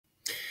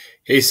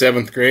Hey,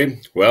 seventh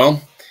grade.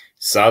 Well,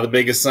 saw the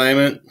big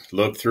assignment,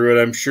 looked through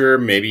it, I'm sure.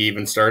 Maybe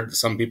even started,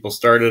 some people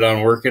started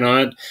on working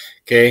on it.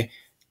 Okay.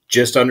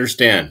 Just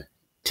understand,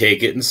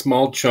 take it in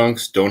small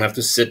chunks. Don't have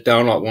to sit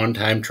down at one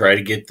time, try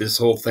to get this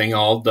whole thing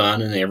all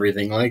done and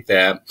everything like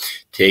that.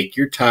 Take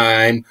your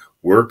time,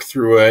 work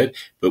through it,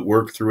 but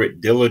work through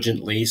it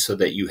diligently so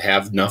that you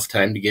have enough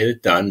time to get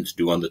it done. It's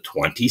due on the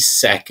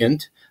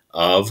 22nd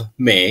of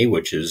May,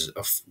 which is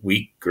a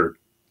week or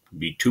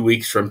be 2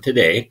 weeks from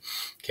today.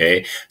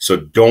 Okay. So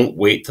don't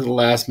wait to the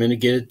last minute to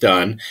get it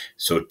done.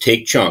 So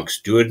take chunks,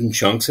 do it in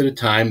chunks at a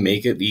time,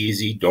 make it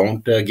easy.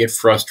 Don't get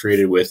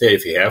frustrated with it.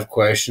 If you have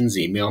questions,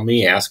 email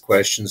me, ask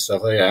questions,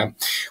 stuff like that.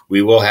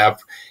 We will have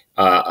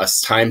a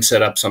time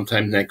set up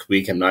sometime next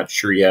week. I'm not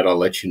sure yet. I'll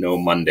let you know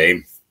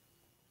Monday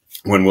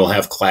when we'll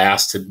have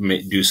class to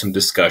do some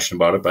discussion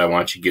about it, but I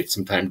want you to get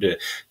some time to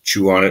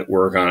chew on it,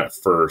 work on it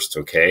first.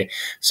 Okay.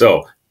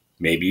 So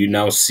maybe you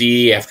now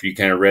see, after you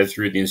kind of read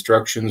through the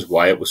instructions,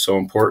 why it was so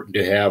important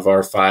to have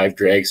our 5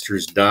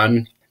 dragsters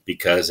done,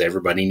 because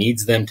everybody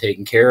needs them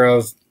taken care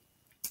of.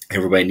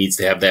 Everybody needs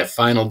to have that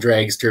final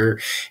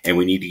dragster, and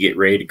we need to get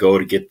ready to go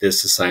to get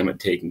this assignment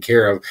taken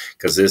care of,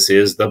 because this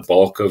is the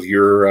bulk of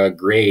your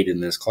grade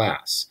in this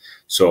class.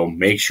 So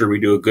make sure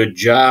we do a good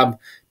job.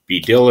 Be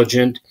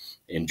diligent.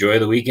 Enjoy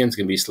the weekend. It's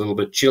going to be a little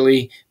bit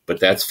chilly, but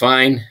that's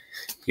fine.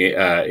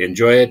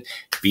 Enjoy it.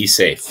 Be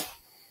safe.